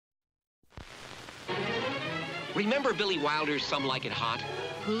Remember Billy Wilder's Some Like It Hot?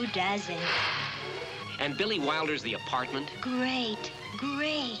 Who doesn't? And Billy Wilder's The Apartment? Great,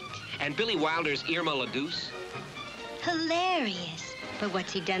 great. And Billy Wilder's Irma la Douce? Hilarious. But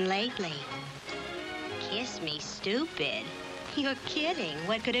what's he done lately? Kiss Me Stupid. You're kidding.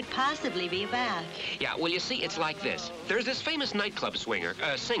 What could it possibly be about? Yeah, well, you see, it's like this. There's this famous nightclub singer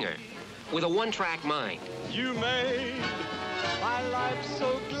with a one-track mind. You made my life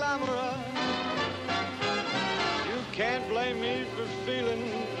so glamorous. You can't blame me for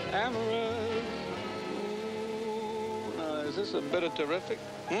feeling amorous. Ooh, now, is this a bit of terrific?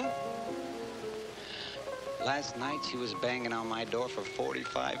 Last night, she was banging on my door for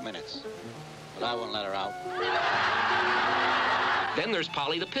 45 minutes. But I won't let her out. Then there's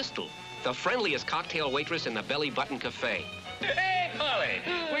Polly the Pistol, the friendliest cocktail waitress in the Belly Button Cafe. Hey, Polly,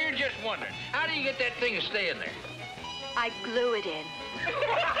 we were just wondering, how do you get that thing to stay in there? I glue it in.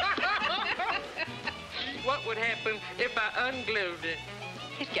 What would happen if I unglued it?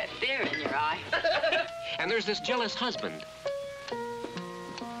 You'd get fear in your eye. And there's this jealous husband.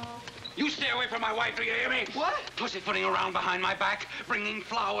 You stay away from my wife, do you hear me? What? Pussyfooting around behind my back, bringing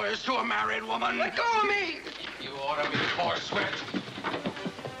flowers to a married woman. Let go of me! You ought to be horsewhipped.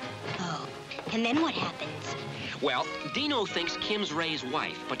 Oh, and then what happens? Well, Dino thinks Kim's Ray's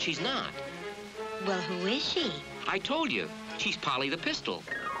wife, but she's not. Well, who is she? I told you, she's Polly the Pistol.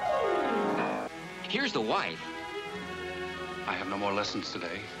 Here's the wife. I have no more lessons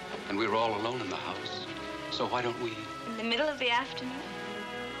today, and we were all alone in the house. So why don't we... In the middle of the afternoon?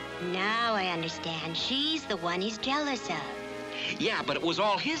 Now I understand. She's the one he's jealous of. Yeah, but it was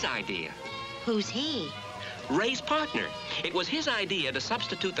all his idea. Who's he? Ray's partner. It was his idea to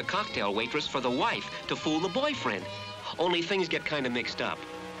substitute the cocktail waitress for the wife to fool the boyfriend. Only things get kind of mixed up.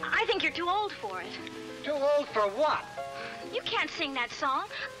 I think you're too old for it. Too old for what? You can't sing that song.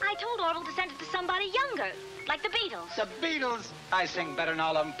 I told Orville to send it to somebody younger, like the Beatles. The Beatles? I sing better than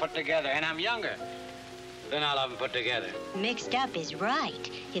all of them put together, and I'm younger than all of them put together. Mixed up is right.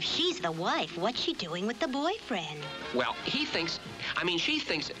 If she's the wife, what's she doing with the boyfriend? Well, she thinks...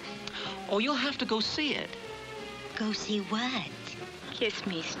 Oh, you'll have to go see it. Go see what? Kiss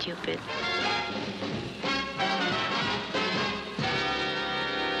Me Stupid.